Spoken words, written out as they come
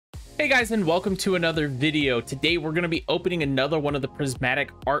Hey guys, and welcome to another video. Today we're going to be opening another one of the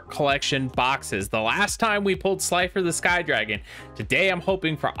Prismatic Art Collection boxes. The last time we pulled Slifer the Sky Dragon. Today I'm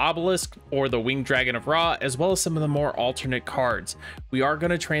hoping for Obelisk or the Winged Dragon of Ra, as well as some of the more alternate cards. We are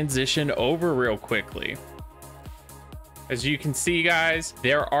going to transition over real quickly. As you can see, guys,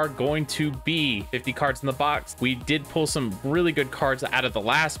 there are going to be 50 cards in the box. We did pull some really good cards out of the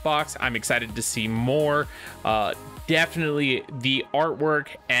last box. I'm excited to see more. Definitely the artwork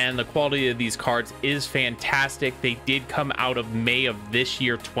and the quality of these cards is fantastic. They did come out of May of this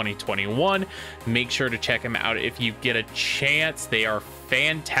year, 2021. Make sure to check them out if you get a chance. They are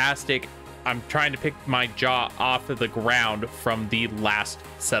fantastic. I'm trying to pick my jaw off of the ground from the last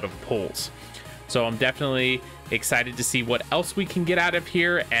set of pulls. So I'm definitely excited to see what else we can get out of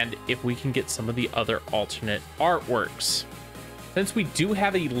here and if we can get some of the other alternate artworks. Since we do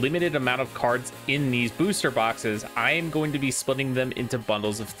have a limited amount of cards in these booster boxes, I am going to be splitting them into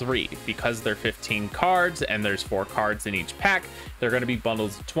bundles of 3 because they're 15 cards and there's 4 cards in each pack. They're going to be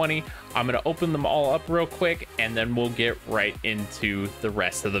bundles of 20. I'm going to open them all up real quick and then we'll get right into the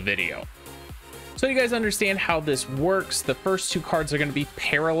rest of the video. So you guys understand how this works. The first 2 cards are going to be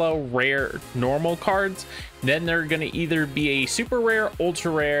parallel rare normal cards. Then they're going to either be a super rare,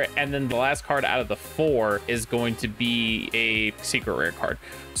 ultra rare, and then the last card out of the 4 is going to be a secret rare card.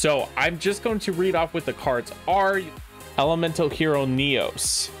 So I'm just going to read off what the cards are. Elemental Hero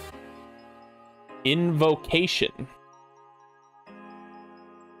Neos, Invocation,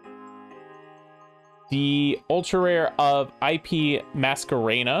 the ultra rare of IP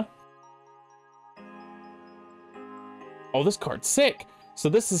Masquerena. Oh, this card's sick. So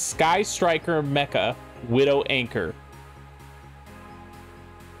this is Sky Striker Mecha Widow Anchor.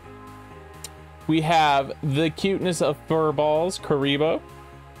 We have the cuteness of Furballs Karibo.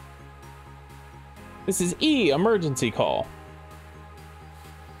 This is E Emergency Call.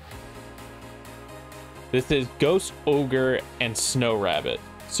 This is Ghost Ogre and Snow Rabbit.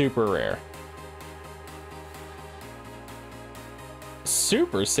 Super rare.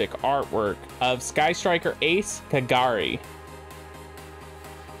 Super sick artwork of Sky Striker Ace Kagari.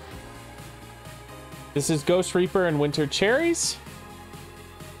 This is Ghost Reaper and Winter Cherries.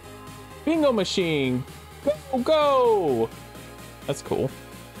 Bingo Machine. Go, go. That's cool.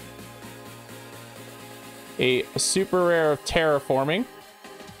 A super rare of Terraforming.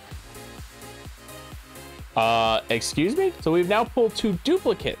 Excuse me? So we've now pulled 2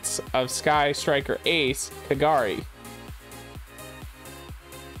 duplicates of Sky Striker Ace Kagari.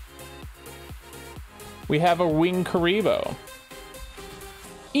 We have a Wing Karibo.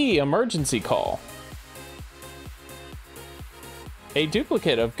 E Emergency Call. A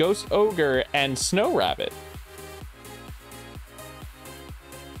duplicate of Ghost Ogre and Snow Rabbit.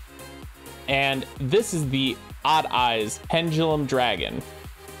 And this is the Odd Eyes Pendulum Dragon.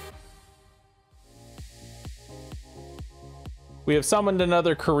 We have summoned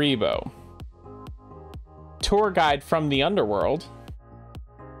another Karibo. Tour Guide from the Underworld.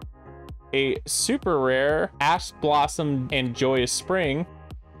 A super rare Ash Blossom and Joyous Spring.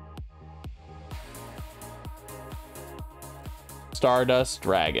 Stardust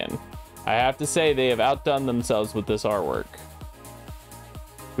Dragon. I have to say they have outdone themselves with this artwork.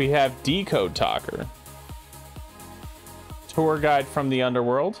 We have Decode Talker. Tour Guide from the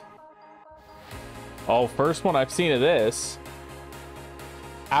Underworld. Oh, first one I've seen of this.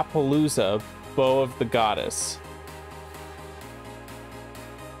 Appaloosa, Bow of the Goddess.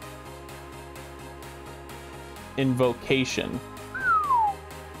 Invocation.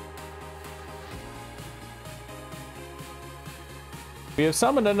 We have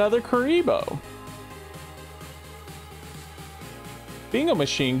summoned another Karibo. Bingo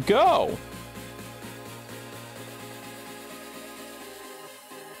Machine, go!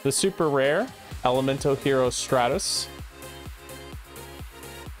 The super rare Elemental Hero Stratus.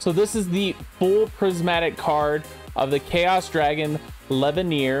 So this is the full prismatic card of the Chaos Dragon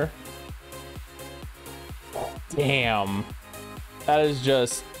Leveneer. Damn, that is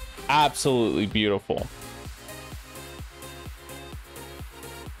just absolutely beautiful.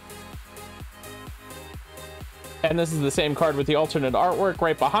 And this is the same card with the alternate artwork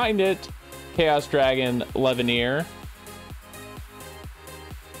right behind it. Chaos Dragon Leveneer.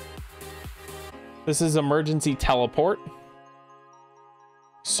 This is Emergency Teleport.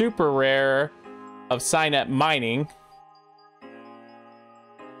 Super rare of Cynet Mining.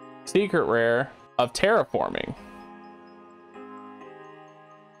 Secret rare of Terraforming.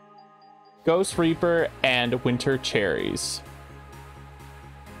 Ghost Reaper and Winter Cherries.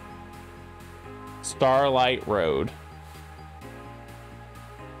 Starlight Road.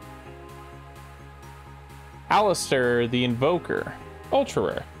 Alistair the Invoker. Ultra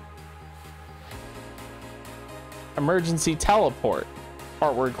rare. Emergency Teleport.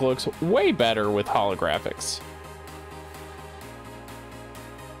 Artwork looks way better with holographics.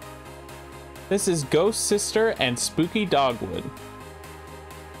 This is Ghost Sister and Spooky Dogwood.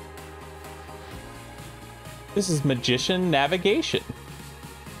 This is Magician Navigation.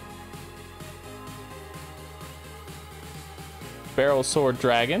 Barrel Sword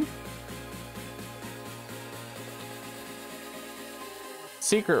Dragon.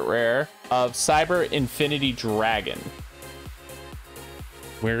 Secret rare of Cyber Infinity Dragon.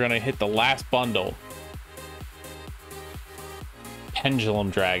 We're gonna hit the last bundle. Pendulum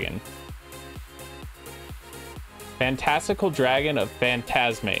Dragon. Fantastical Dragon of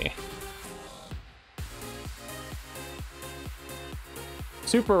Phantasme.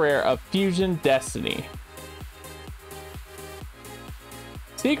 Super rare of Fusion Destiny.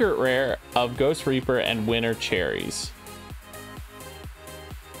 Secret rare of Ghost Reaper and Winter Cherries.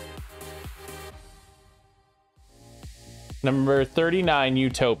 Number 39,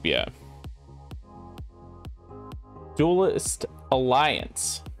 Utopia. Duelist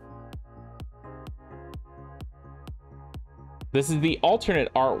Alliance. This is the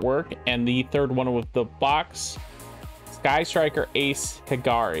alternate artwork and the third one with the box. Sky Striker Ace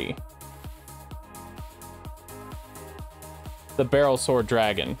Kagari. The Barrel Sword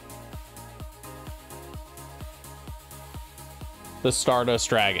Dragon. The Stardust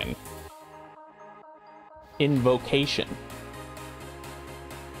Dragon. Invocation.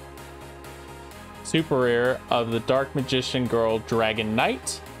 Super rare of the Dark Magician Girl Dragon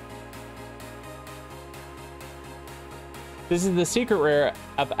Knight. This is the secret rare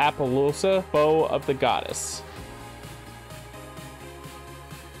of Appaloosa, Bow of the Goddess.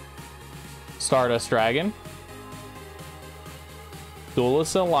 Stardust Dragon.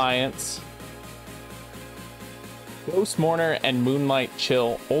 Duelist Alliance. Ghost Mourner and Moonlight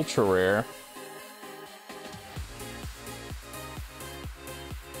Chill Ultra Rare.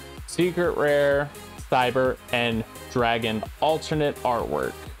 Secret rare, Cyber and Dragon alternate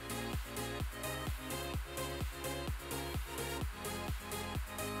artwork.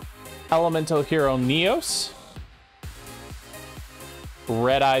 Elemental Hero Neos.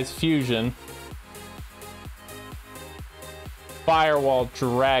 Red Eyes Fusion. Firewall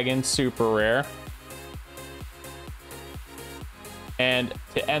Dragon super rare. And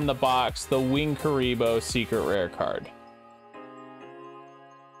to end the box, the Wing Karibo secret rare card.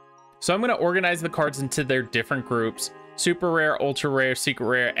 So I'm going to organize the cards into their different groups: super rare, ultra rare, secret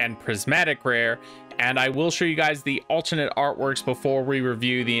rare, and prismatic rare. And I will show you guys the alternate artworks before we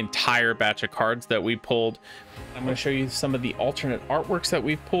review the entire batch of cards that we pulled. I'm going to show you some of the alternate artworks that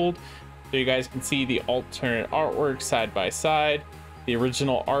we've pulled, so you guys can see the alternate artwork side by side. The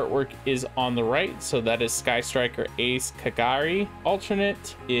original artwork is on the right, so that is Sky Striker Ace Kagari.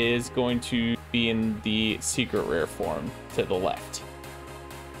 Alternate is going to be in the secret rare form to the left.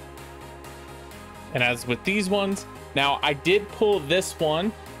 And as with these ones, now I did pull this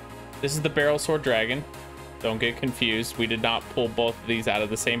one. This is the Barrel Sword Dragon. Don't get confused. We did not pull both of these out of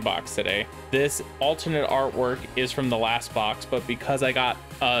the same box today. This alternate artwork is from the last box, but because I got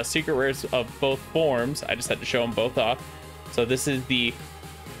secret rares of both forms, I just had to show them both off. So this is the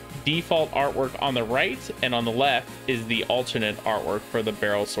default artwork on the right, and on the left is the alternate artwork for the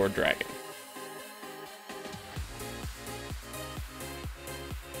Barrel Sword Dragon.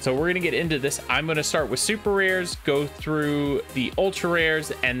 So we're gonna get into this. I'm gonna start with super rares, go through the ultra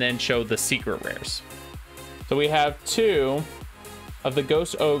rares, and then show the secret rares. So we have two of the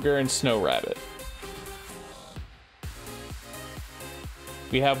Ghost Ogre and Snow Rabbit.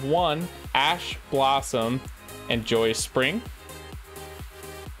 We have one Ash Blossom and Joyous Spring.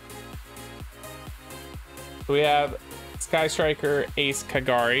 We have Sky Striker Ace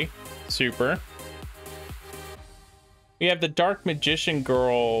Kagari Super. We have the Dark Magician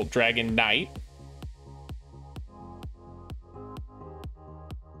Girl Dragon Knight.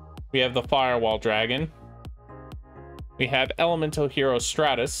 We have the Firewall Dragon. We have Elemental Hero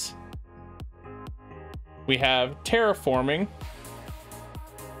Stratus. We have Terraforming.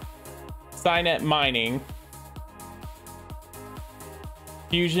 Cynet Mining.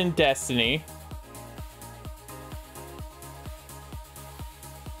 Fusion Destiny.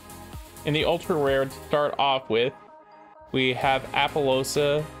 In the ultra rare to start off with, we have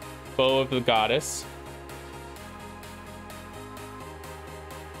Appaloosa, Bow of the Goddess,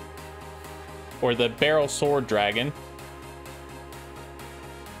 or the Barrel Sword Dragon,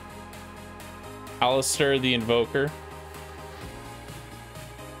 Alistair the Invoker,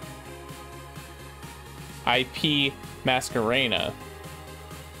 IP Masquerena,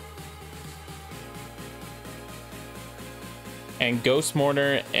 and Ghost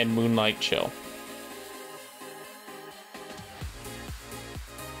Mourner and Moonlight Chill.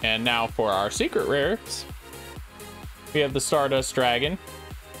 And now for our secret rares, we have the Stardust Dragon,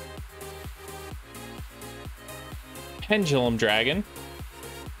 Pendulum Dragon,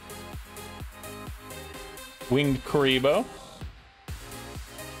 Winged Karibo,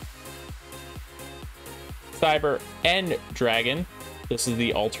 Cyber End Dragon. This is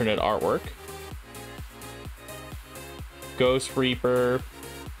the alternate artwork. Ghost Reaper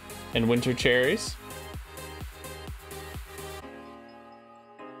and Winter Cherries.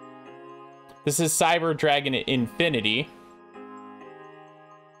 This is Cyber Dragon Infinity.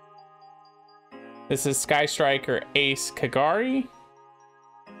 This is Sky Striker Ace Kagari.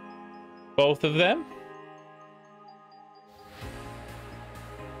 Both of them.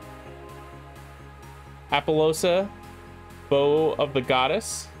 Apollosa, Bow of the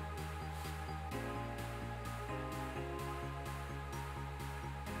Goddess.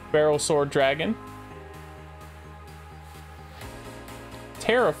 Barrel Sword Dragon.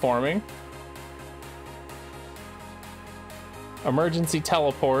 Terraforming. Emergency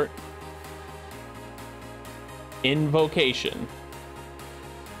Teleport. Invocation.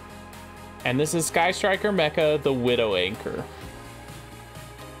 And this is Sky Striker Mecha, the Widow Anchor.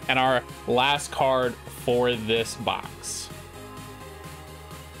 And our last card for this box,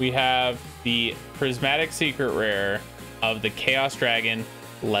 we have the Prismatic Secret Rare of the Chaos Dragon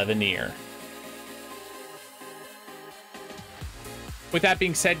Leveneer. With that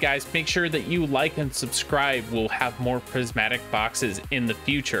being said, guys, make sure that you like and subscribe. We'll have more prismatic boxes in the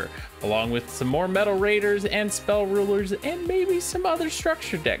future, along with some more Metal Raiders and Spell Rulers, and maybe some other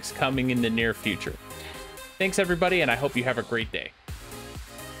structure decks coming in the near future. Thanks, everybody, and I hope you have a great day.